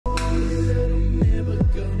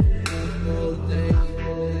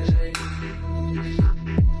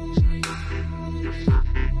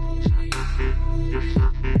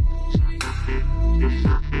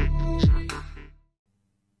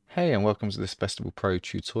Hey, and welcome to this Festival Pro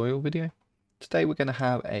tutorial video. Today we're going to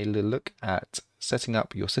have a little look at setting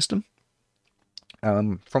up your system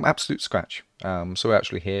from absolute scratch. So we're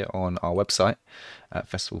actually here on our website at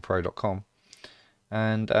festivalpro.com,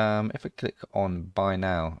 and if I click on Buy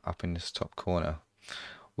Now up in this top corner,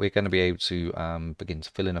 we're going to be able to begin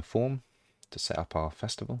to fill in a form to set up our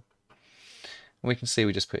festival. And we can see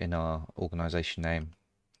we just put in our organization name,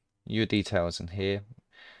 your details in here.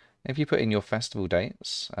 If you put in your festival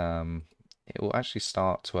dates, it will actually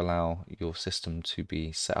start to allow your system to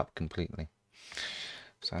be set up completely.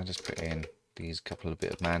 So I just put in these couple of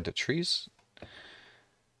bit of mandatories.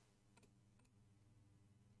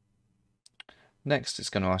 Next,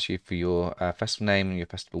 it's going to ask you for your festival name and your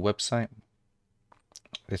festival website.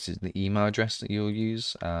 This is the email address that you'll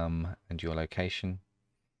use and your location.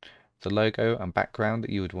 The logo and background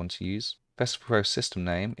that you would want to use. Festival Pro system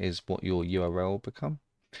name is what your URL will become.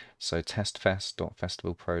 So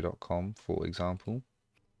testfest.festivalpro.com, for example.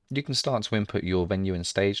 You can start to input your venue and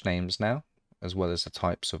stage names now, as well as the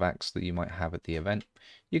types of acts that you might have at the event.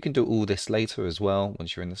 You can do all this later as well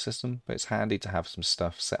once you're in the system, but it's handy to have some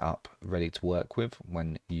stuff set up ready to work with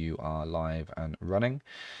when you are live and running.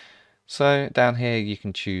 So down here you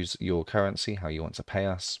can choose your currency, how you want to pay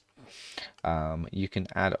us. You can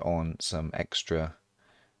add on some extra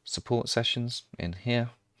support sessions in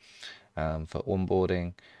here. For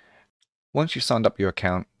onboarding. Once you've signed up your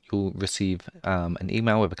account, you'll receive an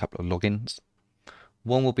email with a couple of logins.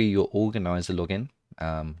 One will be your organizer login.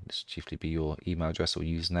 This will chiefly be your email address or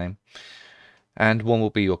username. And one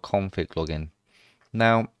will be your config login.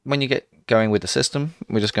 Now, when you get going with the system,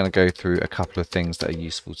 we're just going to go through a couple of things that are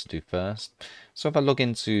useful to do first. So if I log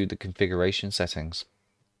into the configuration settings,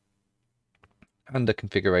 under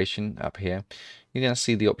configuration up here, you're going to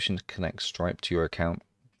see the option to connect Stripe to your account.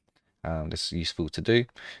 This is useful to do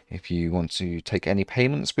if you want to take any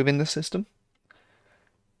payments within the system.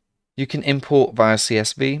 You can import via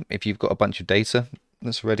CSV if you've got a bunch of data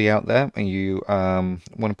that's already out there and you want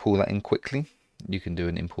to pull that in quickly. You can do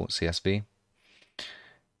an import CSV.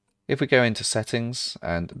 If we go into settings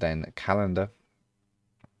and then calendar,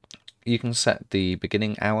 you can set the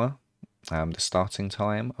beginning hour, the starting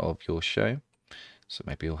time of your show. So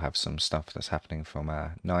maybe you'll have some stuff that's happening from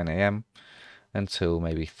 9 AM until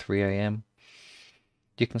maybe 3 AM.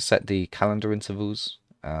 You can set the calendar intervals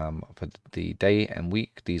for the day and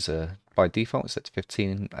week. These are by default set to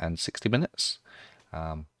 15 and 60 minutes.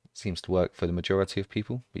 Seems to work for the majority of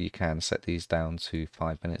people, but you can set these down to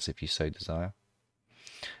 5 minutes if you so desire.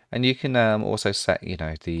 And you can also set,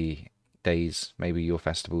 the days. Maybe your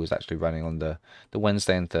festival is actually running on the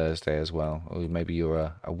Wednesday and Thursday as well, or maybe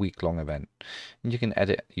you're a week-long event. And you can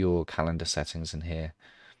edit your calendar settings in here.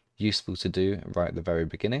 Useful to do right at the very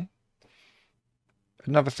beginning.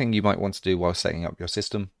 Another thing you might want to do while setting up your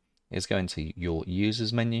system is go into your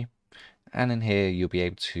users menu, and in here you'll be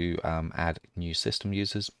able to add new system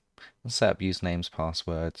users and set up usernames,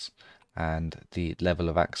 passwords, and the level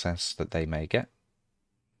of access that they may get.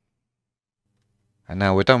 And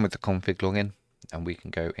now we're done with the config login, and we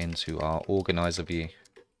can go into our organizer view.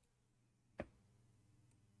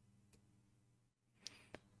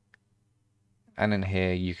 And in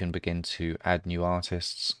here you can begin to add new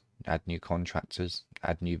artists, add new contractors,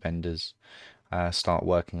 add new vendors, start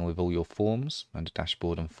working with all your forms under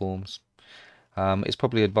dashboard and forms. It's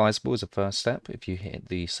probably advisable as a first step if you hit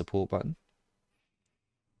the support button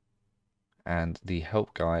and the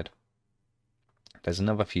help guide. There's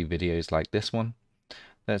another few videos like this one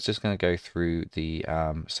that's just going to go through the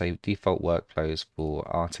say default workflows for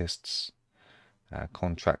artists,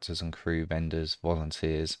 contractors and crew, vendors,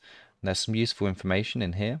 volunteers. There's some useful information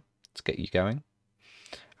in here to get you going.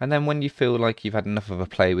 And then when you feel like you've had enough of a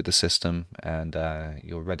play with the system and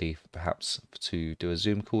you're ready perhaps to do a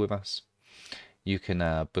Zoom call with us, you can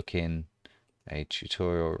book in a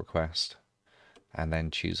tutorial request and then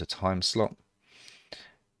choose a time slot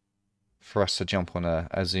for us to jump on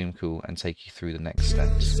a Zoom call and take you through the next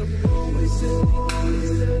steps.